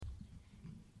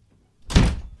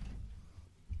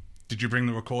Did you bring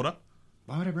the recorder?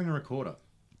 Why would I bring a recorder?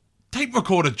 Tape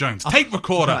recorder, Jones. Tape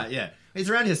recorder. Right, yeah. He's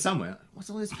around here somewhere. What's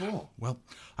all this for? Well,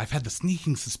 I've had the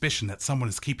sneaking suspicion that someone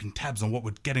is keeping tabs on what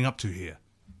we're getting up to here.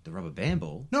 The rubber band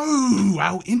ball? No,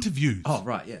 our interviews. Oh,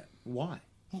 right, yeah. Why?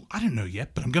 Well, I don't know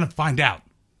yet, but I'm going to find out.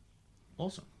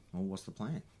 Awesome. Well, what's the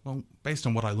plan? Well, based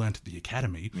on what I learned at the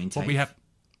academy, what we tape? have...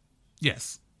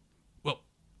 Yes. Well,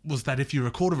 was that if you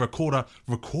record a recorder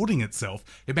recording itself,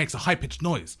 it makes a high-pitched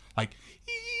noise, like...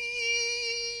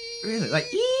 Really? Like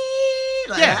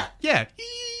yeah, that? yeah.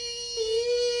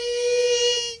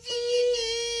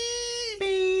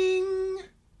 Bing!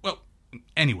 Well,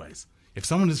 anyways, if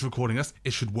someone is recording us,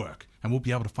 it should work, and we'll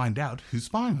be able to find out who's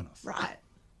spying on us. Right.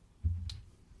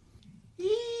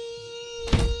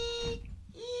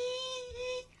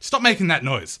 Stop making that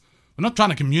noise. We're not trying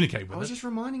to communicate with I was it. just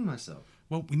reminding myself.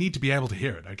 Well, we need to be able to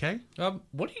hear it, okay?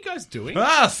 What are you guys doing?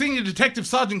 Senior Detective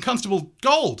Sergeant Constable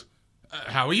Gold.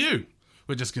 How are you?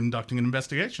 We're just conducting an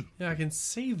investigation. Yeah, I can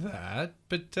see that,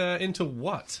 but into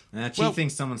what? Chief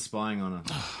thinks someone's spying on her.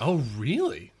 Oh,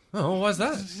 really? Oh, why's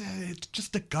that? It's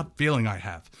just a gut feeling I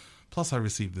have. Plus, I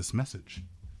received this message.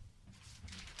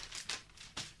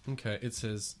 Okay, it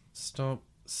says, stop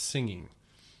singing.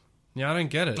 Yeah, I don't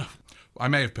get it. I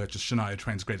may have purchased Shania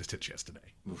Twain's greatest hits yesterday.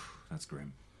 Oof, that's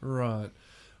grim. Right.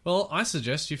 Well, I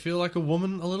suggest you feel like a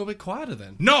woman a little bit quieter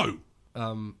then. No!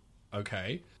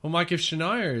 Okay. Well, Mike, if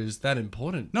Shania is that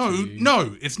important No, to you...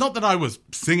 no. It's not that I was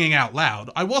singing out loud.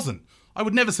 I wasn't. I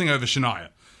would never sing over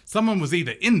Shania. Someone was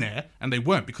either in there, and they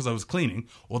weren't because I was cleaning,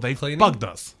 or they bugged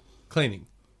us. Cleaning.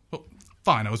 Well,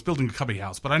 fine, I was building a cubby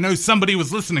house, but I know somebody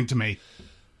was listening to me.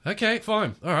 Okay,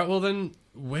 fine. All right, well then,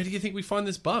 where do you think we find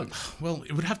this bug? Well,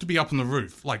 it would have to be up on the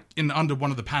roof, like under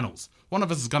one of the panels. One of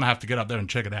us is going to have to get up there and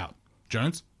check it out.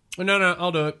 Jones? No,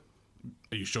 I'll do it.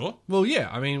 Are you sure? Well, yeah,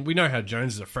 I mean, we know how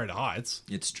Jones is afraid of heights.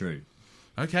 It's true.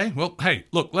 Okay, well, hey,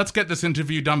 look, let's get this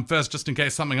interview done first just in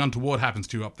case something untoward happens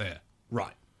to you up there.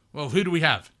 Right. Well, who do we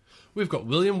have? We've got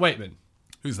William Weightman.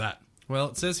 Who's that? Well,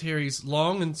 it says here he's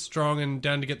long and strong and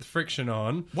down to get the friction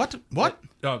on. What?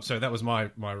 Oh, sorry, that was my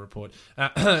report.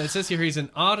 It says here he's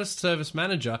an artist service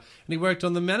manager, and he worked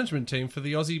on the management team for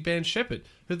the Aussie band Shepherd,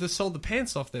 who sold the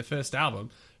pants off their first album.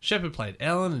 Shepherd played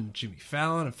Ellen and Jimmy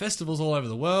Fallon at festivals all over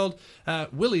the world.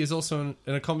 Willie is also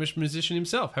an accomplished musician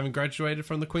himself, having graduated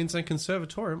from the Queensland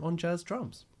Conservatorium on jazz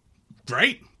drums.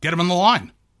 Great. Get him on the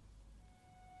line.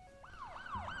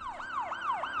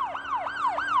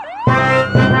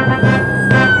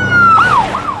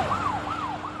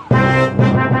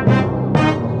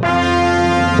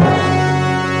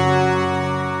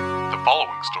 The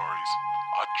following stories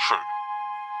are true.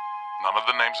 None of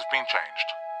the names have been changed.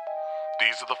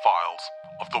 These are the files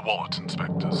of the Wallet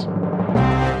Inspectors.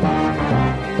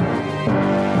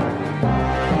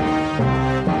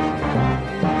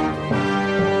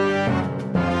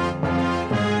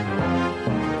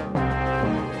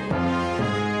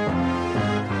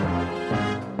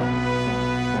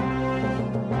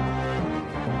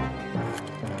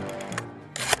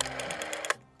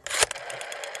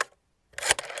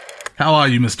 How are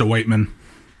you, Mr. Weightman?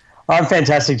 I'm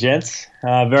fantastic, gents.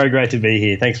 Very great to be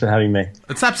here. Thanks for having me.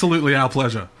 It's absolutely our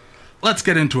pleasure. Let's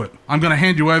get into it. I'm going to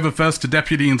hand you over first to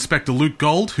Deputy Inspector Luke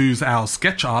Gold, who's our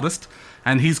sketch artist,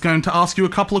 and he's going to ask you a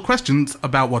couple of questions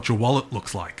about what your wallet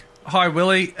looks like. Hi,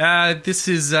 Willie. This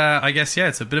is, I guess,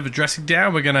 it's a bit of a dressing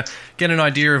down. We're going to get an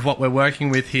idea of what we're working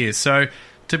with here. So,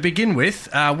 to begin with,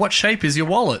 what shape is your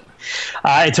wallet?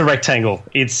 It's a rectangle.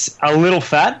 It's a little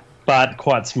fat, but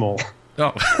quite small.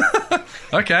 Oh,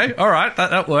 okay, all right,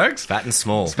 that works. Fat and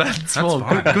small. It's fat and small.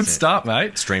 Good start,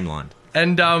 mate. Streamlined.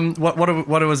 And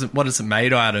what is it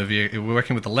made out of? You're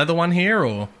working with the leather one here,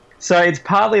 or? So it's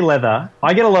partly leather.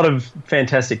 I get a lot of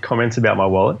fantastic comments about my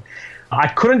wallet. I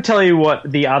couldn't tell you what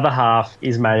the other half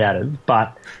is made out of,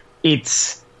 but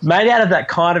it's made out of that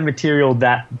kind of material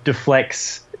that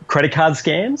deflects credit card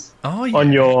scans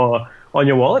on your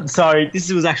wallet. So this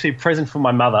was actually a present from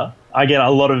my mother. I get a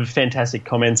lot of fantastic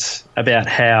comments about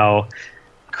how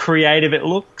creative it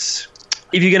looks.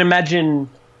 If you can imagine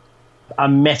a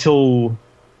metal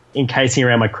encasing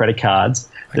around my credit cards,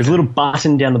 there's a little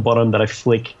button down the bottom that I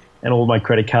flick and all my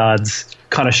credit cards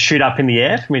kind of shoot up in the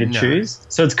air for me to choose.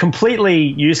 So it's completely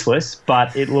useless,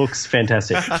 but it looks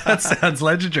fantastic. That sounds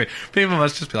legendary. People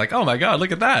must just be like, oh my God,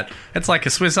 look at that. It's like a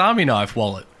Swiss Army knife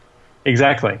wallet.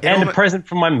 Exactly. And a present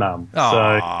from my mum.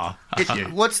 Aww.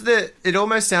 It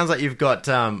almost sounds like you've got,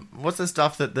 what's the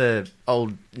stuff that the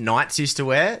old knights used to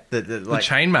wear? The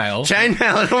chainmail.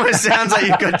 Chainmail. It almost sounds like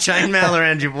you've got chainmail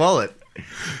around your wallet.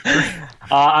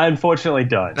 I unfortunately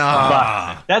don't.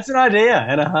 But that's an idea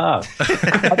and a half.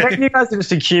 I think you guys are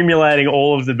just accumulating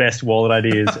all of the best wallet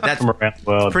ideas from around the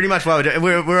world. Pretty much what we're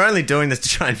doing. We're only doing this to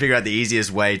try and figure out the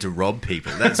easiest way to rob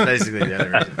people. That's basically the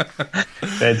only reason.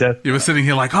 Fantastic. You were sitting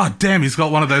here like, oh, damn, he's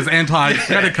got one of those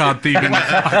anti-credit card thieving.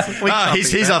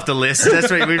 He's off the list.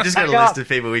 That's right. We've just got a list of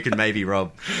people we can maybe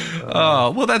rob.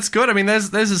 Oh, well, that's good. I mean,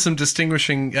 there's some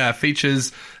distinguishing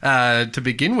features to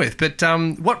begin with. But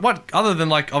what other than,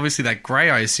 like, obviously that grey,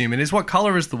 I assume, it is, what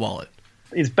colour is the wallet?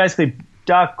 It's basically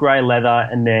dark grey leather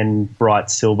and then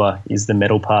bright silver is the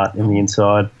metal part in the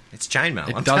inside. It's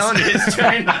chainmail. I'm does- telling you, it's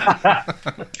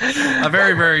chainmail. A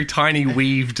very, very tiny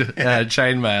weaved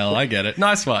chainmail. I get it.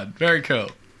 Nice one. Very cool.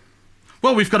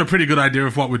 Well, we've got a pretty good idea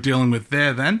of what we're dealing with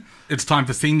there, then. It's time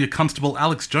for Senior Constable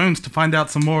Alex Jones to find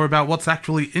out some more about what's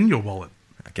actually in your wallet.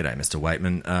 G'day, Mr.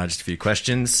 Weightman. Just a few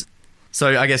questions.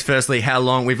 So I guess firstly, how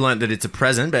long, we've learned that it's a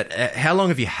present, but how long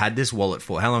have you had this wallet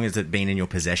for? How long has it been in your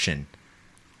possession?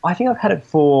 I think I've had it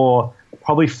for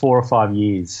probably 4 or 5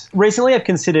 years. Recently I've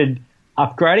considered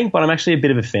upgrading, but I'm actually a bit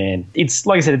of a fan. It's,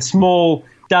 like I said, it's small,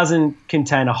 doesn't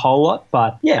contain a whole lot,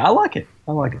 but yeah, I like it.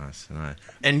 Nice.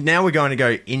 And now we're going to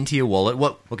go into your wallet.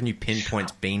 What can you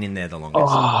pinpoint's been in there the longest?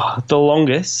 Oh, the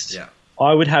longest? Yeah.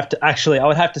 I would have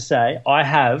to say I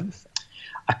have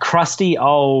a crusty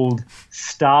old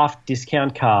staff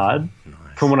discount card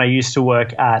from when I used to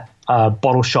work at a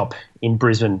bottle shop in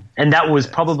Brisbane. And that was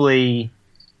probably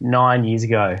 9 years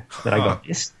ago that I got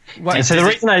this. And so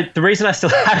the reason I still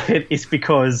have it is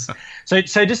because so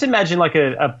just imagine like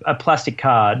a plastic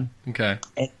card. Okay.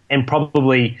 And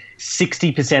probably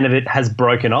 60% of it has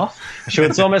broken off. So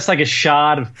it's almost like a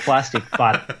shard of plastic,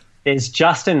 but there's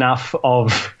just enough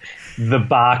of the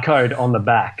barcode on the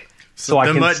back. So I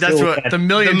can that's what the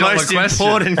million-dollar most question.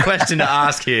 important question to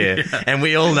ask here, and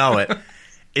we all know it,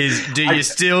 is do you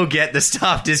still get the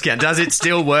staff discount? Does it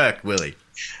still work, Willie?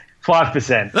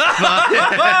 5%.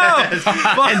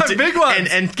 Big ones.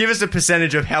 And give us a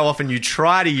percentage of how often you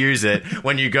try to use it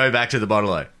when you go back to the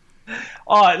bottle-o.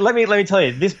 Oh, let me tell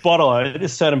you, this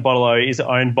certain bottle-o is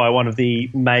owned by one of the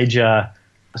major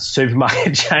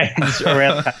supermarket chains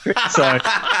around the country.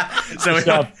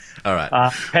 So all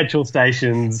right. Petrol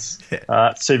stations,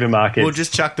 supermarkets. We'll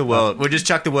just chuck the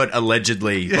word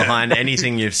allegedly behind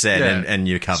anything you've said, and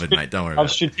you're covered, mate. Don't worry about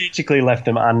I've strategically left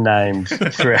them unnamed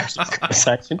throughout this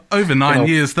conversation. Over 9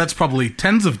 years, that's probably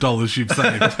tens of dollars you've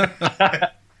saved.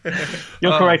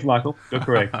 You're correct, Michael. You're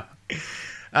correct.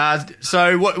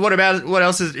 So what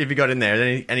else have you got in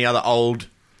there? Any other old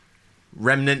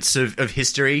remnants of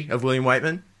history of William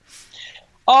Weightman?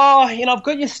 Oh, I've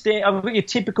got your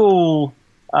typical.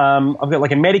 I've got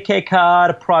like a Medicare card,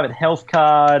 a private health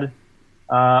card,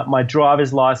 my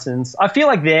driver's license. I feel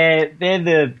like they're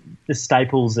the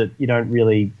staples that you don't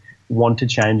really want to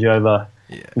change over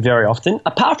very often.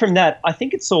 Apart from that, I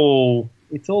think it's all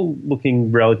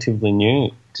looking relatively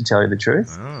new, to tell you the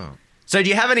truth. Oh. So do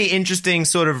you have any interesting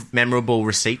sort of memorable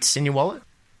receipts in your wallet?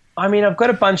 I mean, I've got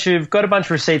a bunch of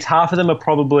receipts. Half of them are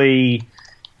probably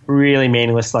really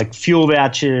meaningless, like fuel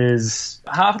vouchers.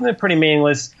 Half of them are pretty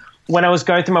meaningless. When I was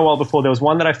going through my wallet before, there was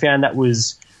one that I found that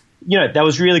was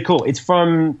really cool. It's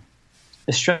from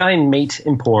Australian Meat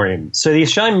Emporium. So the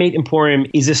Australian Meat Emporium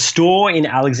is a store in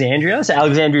Alexandria. So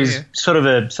Alexandria is sort of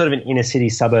an inner city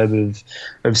suburb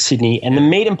of Sydney, and the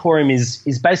Meat Emporium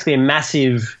is basically a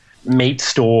massive meat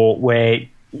store where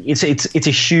it's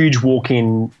a huge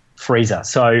walk-in freezer.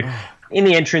 So in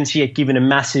the entrance, you get given a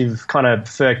massive kind of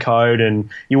fur coat, and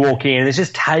you walk in, and there's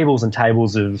just tables and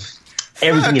tables of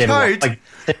everything you ever want. Like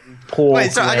pork.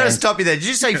 Wait, sorry, I got to stop you there. Did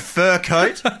you say fur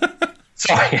coat?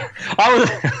 Sorry,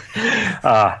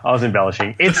 I was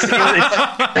embellishing. It's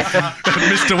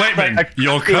Mr. Weightman,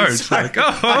 your coat.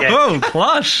 Like,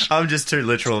 plush. I'm just too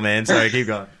literal, man. Sorry, keep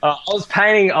going. I was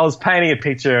painting a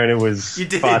picture, and it was You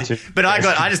did, far too. but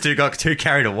I just got too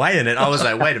carried away in it. I was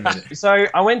like, wait a minute. So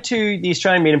I went to the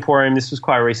Australian Meat Emporium. This was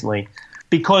quite recently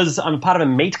because I'm part of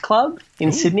a meat club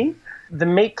in Sydney. The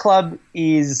meat club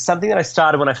is something that I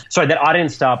started that I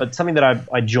didn't start, but something that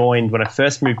I joined when I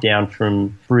first moved down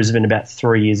from Brisbane about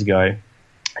 3 years ago.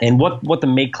 And what the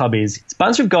meat club is, it's a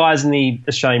bunch of guys in the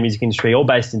Australian music industry, all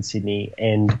based in Sydney.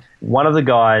 And one of the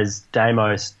guys,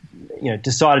 Damos,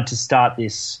 decided to start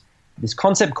this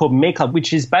concept called Meat Club,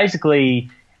 which is basically,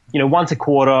 once a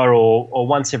quarter or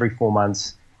once every 4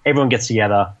 months, everyone gets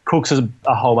together, cooks a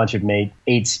whole bunch of meat,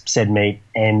 eats said meat,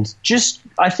 and just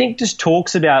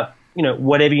talks about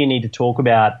whatever you need to talk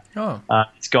about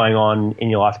it's going on in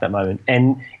your life at that moment.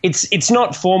 And it's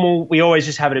not formal. We always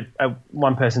just have it at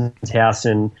one person's house,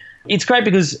 and it's great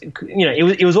because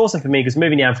it was awesome for me because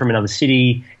moving down from another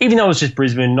city, even though it was just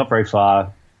Brisbane, not very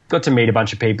far, got to meet a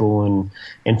bunch of people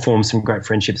and form some great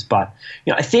friendships. But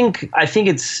I think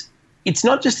it's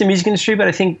not just the music industry, but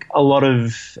I think a lot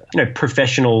of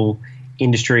professional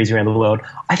industries around the world.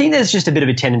 I think there's just a bit of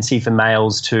a tendency for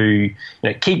males to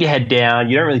keep your head down.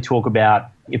 You don't really talk about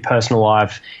your personal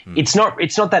life. It's not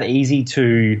that easy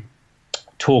to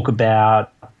talk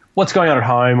about what's going on at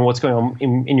home or what's going on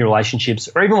in your relationships,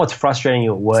 or even what's frustrating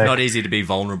you at work. It's not easy to be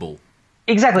vulnerable.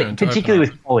 Exactly, particularly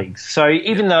with colleagues. So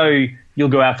even though you'll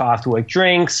go out for after-work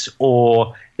drinks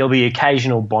or there'll be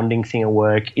occasional bonding thing at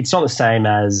work, it's not the same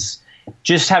as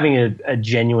just having a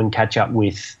genuine catch-up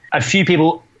with a few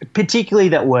people, particularly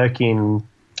that work in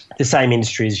the same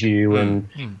industry as you and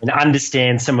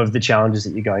understand some of the challenges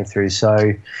that you're going through.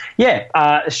 So,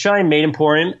 Australian Meat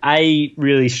Emporium, A,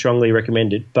 really strongly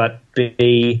recommended, but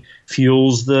B,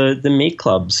 fuels the meat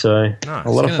club. So, nice. A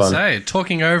lot of fun. Say,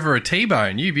 talking over a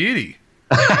T-bone, you beauty.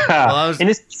 In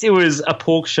this case, it was a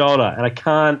pork shoulder, and I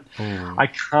can't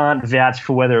vouch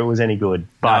for whether it was any good.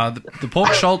 But the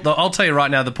pork shoulder, I'll tell you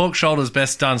right now, the pork shoulder's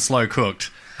best done slow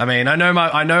cooked. I mean, I know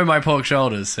my pork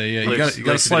shoulders, so yeah, you got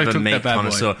to slow cook that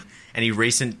bad boy. Any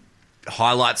recent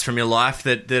highlights from your life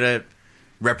that are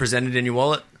represented in your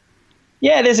wallet?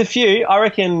 Yeah, there's a few. I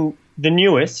reckon the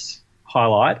newest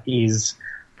highlight is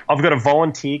I've got a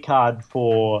volunteer card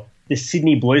for the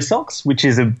Sydney Blue Sox, which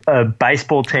is a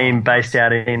baseball team based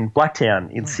out in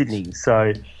Blacktown in Sydney.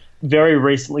 So very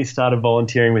recently started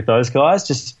volunteering with those guys,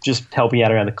 just helping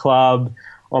out around the club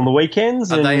on the weekends.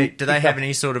 Do they have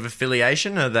any sort of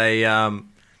affiliation? Are they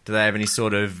do they have any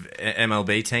sort of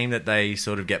MLB team that they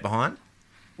sort of get behind?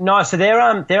 No, so they're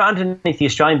underneath the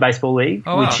Australian Baseball League,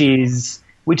 which is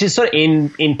sort of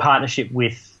in partnership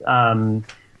with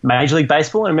Major League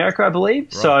Baseball in America, I believe.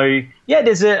 Right. So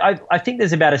I think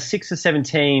there's about a 6 or 7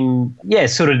 team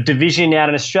sort of division out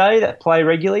in Australia that play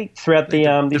regularly throughout the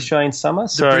Australian summer.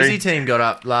 So the Brizzy team got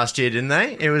up last year, didn't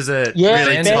they? It was a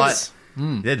really tight.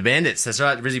 They're the Bandits. That's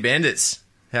right, the Brizzy Bandits.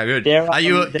 How good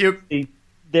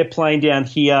they're playing down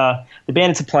here. The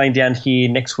Bandits are playing down here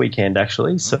next weekend,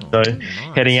 actually. So nice.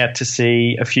 Heading out to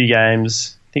see a few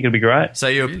games. I think it'll be great. So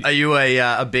are you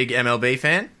a big MLB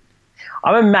fan?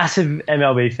 I'm a massive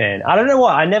MLB fan. I don't know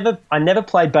why. I never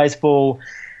played baseball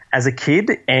as a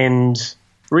kid, and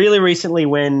really recently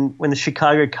when the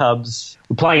Chicago Cubs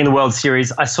were playing in the World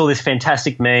Series, I saw this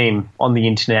fantastic meme on the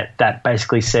internet that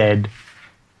basically said,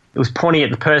 it was pointing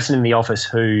at the person in the office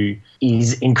who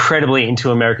is incredibly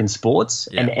into American sports,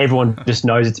 and everyone just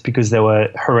knows it's because they were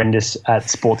horrendous at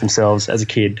sport themselves as a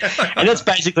kid. And that's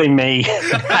basically me.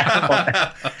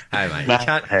 Hey,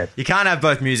 mate, you can't have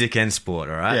both music and sport,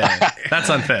 all right? Yeah, that's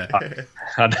unfair.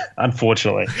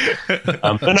 Unfortunately. But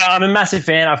no, I'm a massive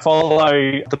fan. I follow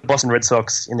the Boston Red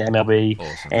Sox in the MLB.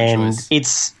 Awesome. And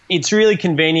it's really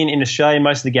convenient in Australia.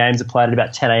 Most of the games are played at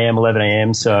about 10 a.m., 11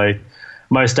 a.m., so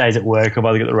most days at work, I've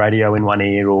either got the radio in one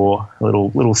ear or a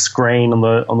little screen on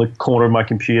the corner of my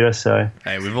computer. So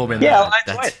hey, we've all been there.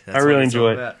 I really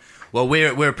enjoy it. Well,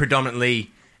 we're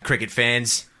predominantly cricket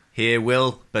fans here,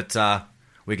 Will, but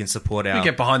we can support our. We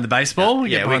get behind the baseball. We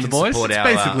get behind the boys. It's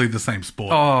basically the same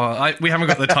sport. We haven't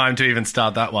got the time to even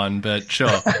start that one, but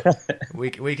sure.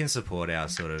 we can support our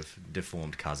sort of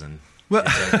deformed cousin. Well,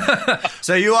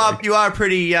 so you are a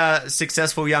pretty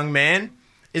successful young man.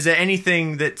 Is there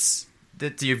anything that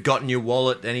you've got in your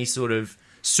wallet, any sort of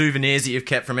souvenirs that you've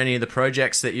kept from any of the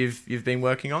projects that you've been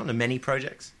working on, the many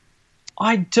projects?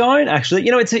 I don't actually.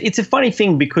 It's a funny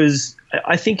thing because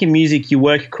I think in music you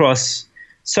work across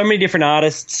so many different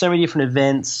artists, so many different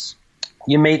events.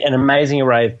 You meet an amazing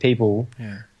array of people.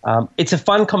 Yeah. It's a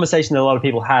fun conversation that a lot of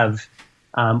people have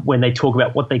when they talk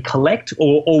about what they collect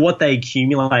or what they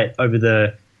accumulate over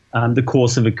the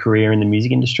course of a career in the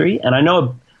music industry. And I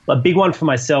know a big one for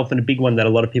myself and a big one that a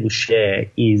lot of people share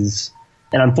is,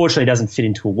 and unfortunately doesn't fit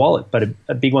into a wallet, but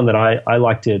a big one that I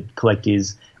like to collect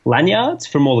is lanyards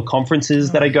from all the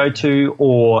conferences that I go to,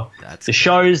 or the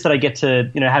shows that I get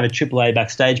to have a AAA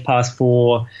backstage pass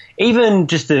for, even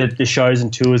just the shows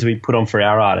and tours we put on for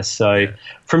our artists. So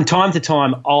from time to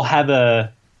time I'll have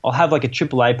like a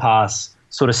AAA pass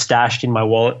sort of stashed in my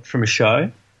wallet from a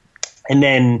show. And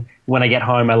then when I get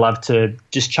home, I love to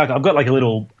just chuck. I've got like a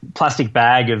little plastic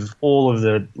bag of all of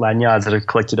the lanyards that I've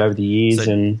collected over the years.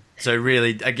 So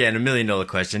really, again, $1 million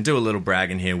question. Do a little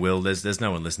bragging here, Will. There's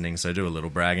no one listening, so do a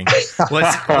little bragging.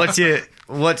 What's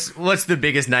the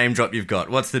biggest name drop you've got?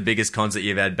 What's the biggest concert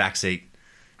you've had backseat?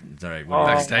 Sorry,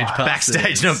 backstage passes.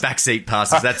 Backstage, not backseat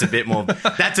passes. That's a bit more.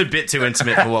 That's a bit too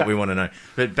intimate for what we want to know.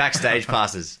 But backstage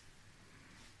passes.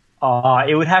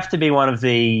 It would have to be one of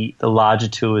the larger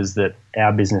tours that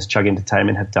our business, Chug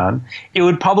Entertainment, have done. It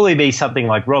would probably be something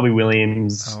like Robbie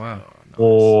Williams, nice.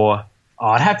 or Oh,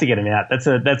 I'd have to get him out. That's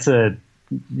a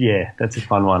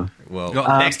fun one. Well,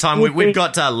 next time we've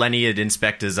got Leonard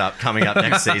inspectors coming up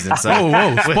next season. So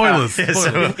spoilers!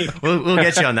 So we'll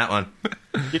get you on that one.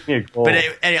 Give me a call. But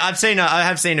I have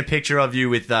seen a picture of you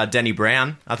with Denny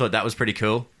Brown. I thought that was pretty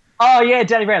cool. Oh yeah,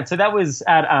 Danny Brown. So that was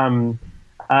at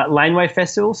Laneway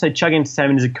Festival. So Chug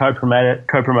Entertainment is a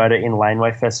co-promoter in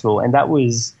Laneway Festival, and that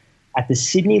was at the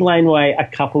Sydney Laneway a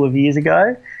couple of years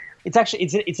ago. It's actually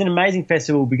it's an amazing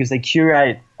festival because they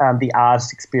curate the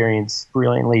artist experience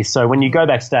brilliantly. So when you go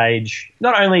backstage,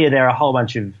 not only are there a whole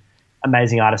bunch of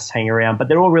amazing artists hanging around, but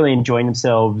they're all really enjoying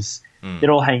themselves.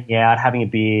 They're all hanging out, having a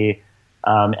beer,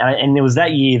 and there was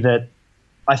that year that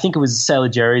I think it was Sailor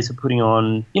Jerry's were putting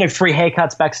on, free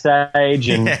haircuts backstage,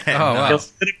 and there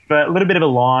was a little bit of a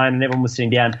line, and everyone was sitting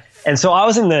down. And so I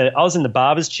was in the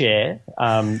barber's chair,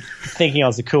 thinking I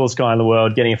was the coolest guy in the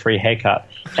world, getting a free haircut.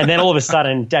 And then all of a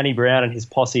sudden, Danny Brown and his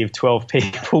posse of 12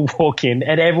 people walk in,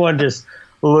 and everyone just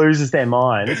loses their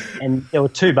mind. And there were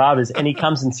two barbers, and he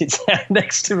comes and sits down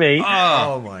next to me.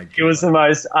 Oh my god! It was the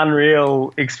most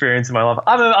unreal experience of my life.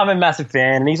 I'm a massive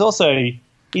fan, and he's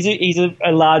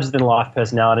a larger than life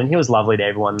personality, and he was lovely to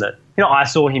everyone that I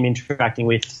saw him interacting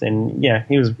with, and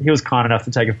he was kind enough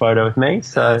to take a photo with me.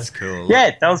 So that's cool.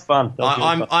 Yeah, that was fun.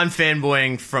 I'm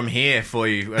fanboying from here for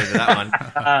you over that one.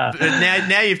 But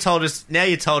now you've told us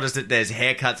that there's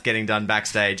haircuts getting done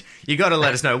backstage. You got to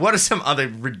let us know what are some other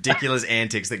ridiculous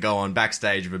antics that go on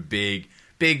backstage of a big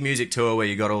music tour where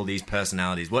you got all these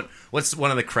personalities. What's one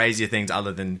of the crazier things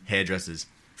other than hairdressers?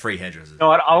 Free hairdressers.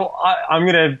 I'm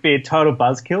going to be a total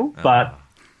buzzkill, but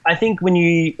I think when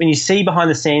you see behind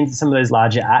the scenes of some of those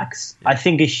larger acts, I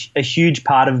think a huge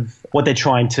part of what they're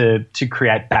trying to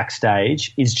create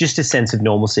backstage is just a sense of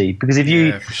normalcy. Because if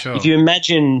you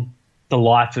imagine the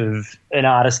life of an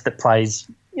artist that plays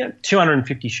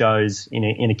 250 shows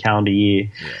in a calendar year,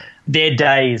 their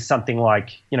day is something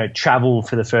like travel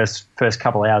for the first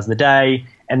couple of hours of the day.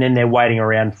 And then they're waiting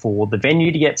around for the venue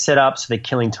to get set up, so they're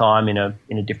killing time in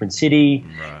a different city.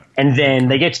 Right. And then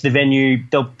they get to the venue,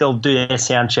 they'll do their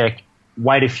sound check,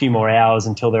 wait a few more hours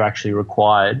until they're actually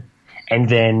required, and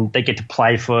then they get to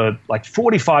play for like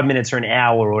 45 minutes or an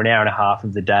hour or an hour and a half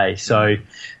of the day. So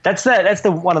that's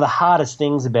one of the hardest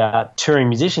things about touring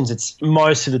musicians. It's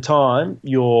most of the time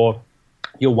you're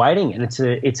waiting, and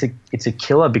it's a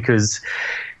killer because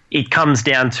it comes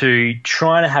down to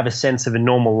trying to have a sense of a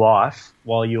normal life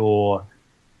while you're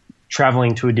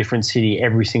traveling to a different city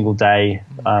every single day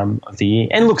of the year.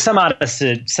 And look, some artists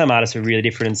are really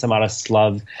different, and some artists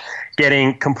love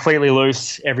getting completely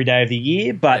loose every day of the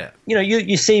year. But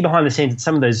you see behind the scenes at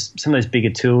some of those bigger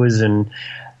tours, and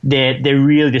they're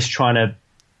really just trying to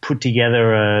put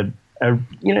together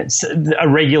a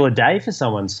regular day for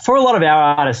someone. For a lot of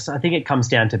our artists, I think it comes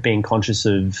down to being conscious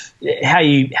of how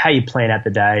you plan out the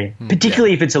day,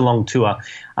 particularly if it's a long tour.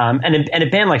 And a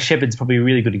band like Shepherd's probably a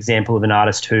really good example of an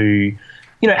artist who,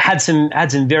 had some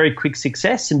very quick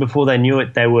success, and before they knew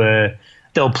it, they were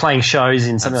playing shows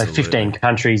in something like 15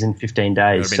 countries in 15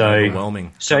 days. So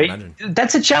overwhelming. So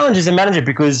that's a challenge as a manager,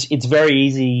 because it's very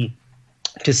easy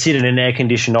to sit in an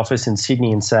air-conditioned office in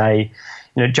Sydney and say,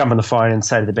 jump on the phone and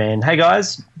say to the band, hey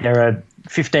guys, there are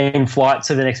 15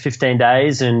 flights over the next 15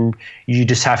 days and you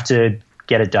just have to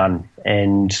get it done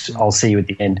and I'll see you at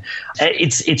the end.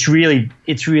 It's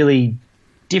really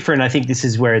different. I think this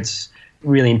is where it's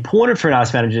really important for an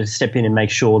artist manager to step in and make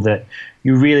sure that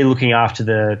you're really looking after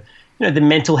the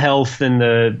mental health and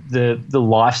the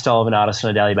lifestyle of an artist on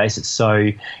a daily basis.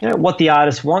 So, what the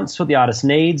artist wants, what the artist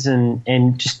needs,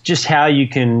 and just how you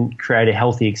can create a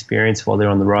healthy experience while they're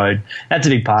on the road. That's a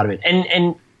big part of it.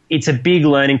 And it's a big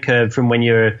learning curve from when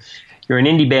you're an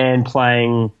indie band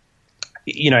playing,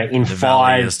 in the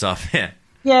 5 stuff.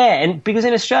 Yeah, and because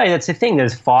in Australia, that's the thing.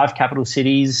 There's 5 capital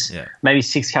cities, maybe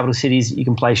 6 capital cities that you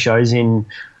can play shows in.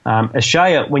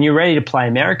 Australia, when you're ready to play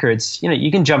America, it's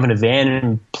you can jump in a van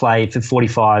and play for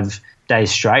 45 days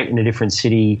straight in a different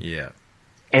city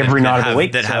every night of the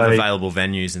week. That have available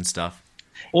venues and stuff.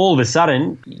 All of a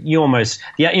sudden, you almost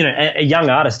a young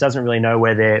artist doesn't really know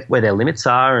where their limits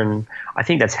are, and I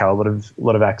think that's how a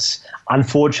lot of acts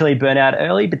unfortunately burn out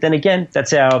early. But then again,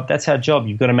 that's our job.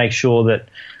 You've got to make sure that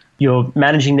you're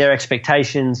managing their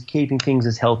expectations, keeping things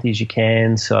as healthy as you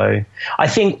can. So I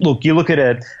think, you look at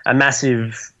a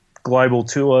massive global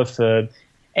tour for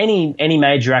any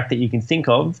major act that you can think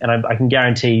of, and I can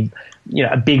guarantee,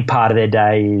 a big part of their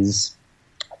day is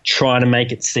trying to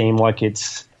make it seem like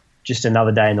it's just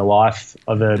another day in the life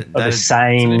of a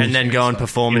sane, and then go and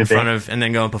perform in front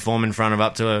of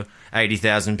up to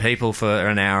 80,000 people for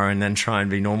an hour, and then try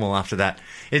and be normal after that.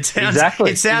 It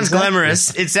sounds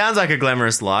glamorous. It sounds like a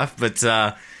glamorous life, but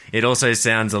it also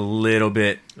sounds a little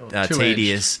bit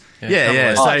tedious.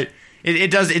 Yeah. So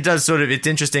it does sort of. It's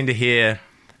interesting to hear.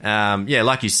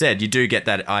 Like you said, you do get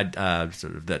that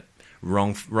sort of that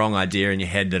wrong idea in your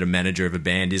head that a manager of a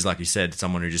band is, like you said,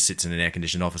 someone who just sits in an air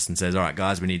conditioned office and says, "All right,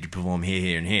 guys, we need to perform here,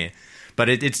 here, and here." But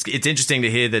it's interesting to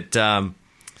hear that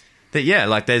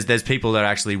like there's people that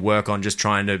actually work on just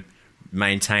trying to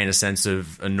maintain a sense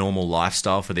of a normal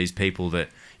lifestyle for these people that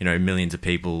millions of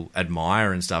people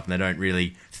admire and stuff, and they don't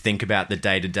really think about the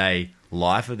day-to-day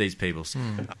life of these people.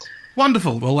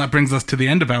 Wonderful. Well, that brings us to the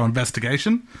end of our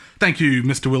investigation. Thank you,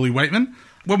 Mr. Willie Weightman.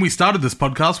 When we started this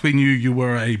podcast, we knew you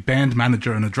were a band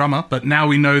manager and a drummer, but now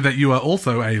we know that you are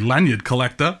also a lanyard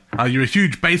collector. You're a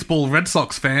huge baseball Red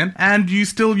Sox fan, and you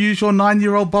still use your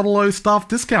 9-year-old Bottle O staff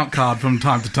discount card from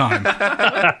time to time.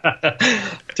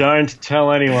 Don't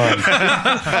tell anyone.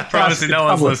 Privacy, no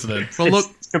one's listening. Well, look,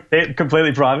 it's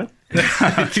completely private.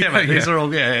 These are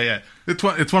all, yeah.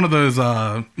 It's one of those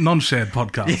non-shared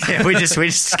podcasts. Yeah, we're just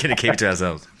going to keep it to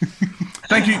ourselves.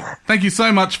 Thank you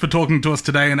so much for talking to us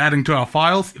today and adding to our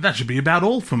files. That should be about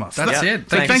all from us. That's it.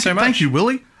 Thank you so much. Thank you,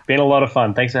 Willie. Been a lot of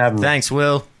fun. Thanks for having me. Thanks,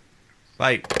 Will.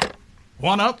 Bye.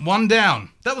 1 up, 1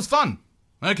 down. That was fun.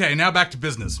 Okay, now back to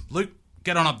business. Luke,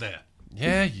 get on up there.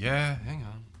 Yeah. Hang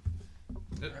on.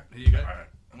 Here you go.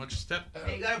 Watch your step.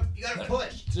 You gotta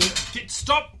push.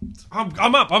 Stop.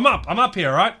 I'm up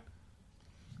here, all right?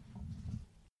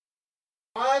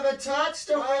 I've touched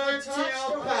a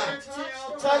hotel pack.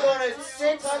 Tug on it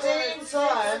 16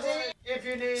 times if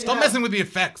you need Stop help. messing with the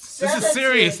effects. This is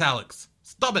serious, Alex.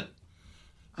 Stop it.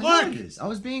 Look! I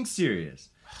was being serious.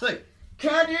 Look,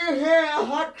 Can you hear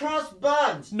hot cross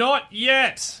buns? Not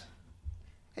yet.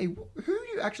 hey, who do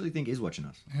you actually think is watching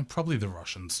us? Yeah, probably the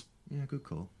Russians. Yeah, good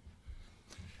call.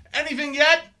 Anything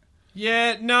yet?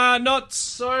 Yeah, nah, not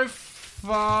so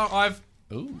far.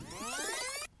 Ooh.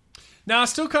 No, I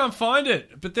still can't find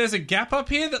it, but there's a gap up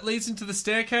here that leads into the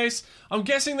staircase. I'm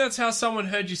guessing that's how someone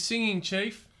heard you singing,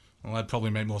 Chief. Well, that'd probably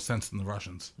make more sense than the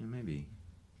Russians. Yeah, maybe.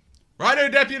 Righto,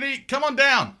 deputy, come on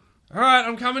down. All right,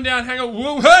 I'm coming down. Hang on.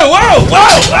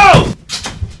 Whoa!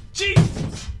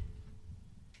 Jesus!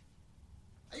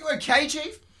 Are you okay,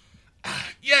 Chief?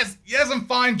 Yes, I'm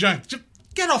fine, Jones. Just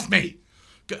get off me.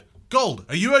 Gold,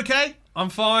 are you okay? I'm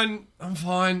fine.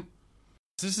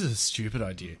 This is a stupid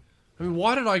idea. I mean,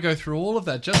 why did I go through all of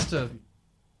that just to...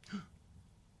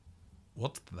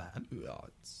 What's that?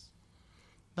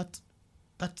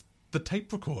 That's the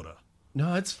tape recorder.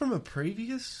 No, it's from a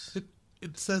previous...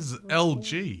 It says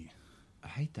LG. I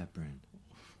hate that brand.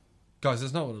 Guys,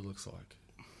 that's not what it looks like.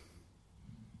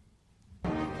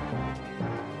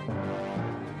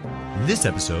 This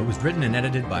episode was written and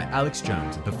edited by Alex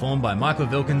Jones and performed by Michael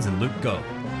Vilkins and Luke Gold.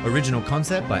 Original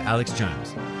concept by Alex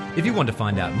Jones. If you want to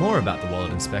find out more about the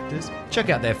Wallet Inspectors, check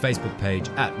out their Facebook page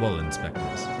at Wallet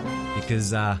Inspectors.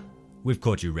 Because, we've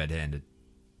caught you red-handed.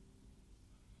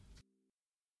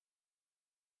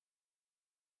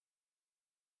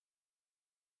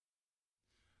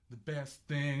 The best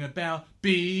thing about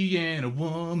being a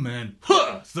woman,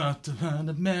 sometimes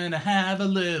a man to have a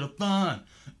little fun.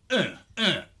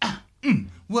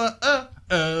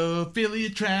 Whoa, feel the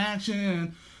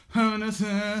attraction. Putting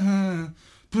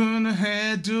her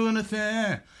head, doing a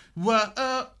thing.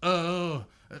 Whoa,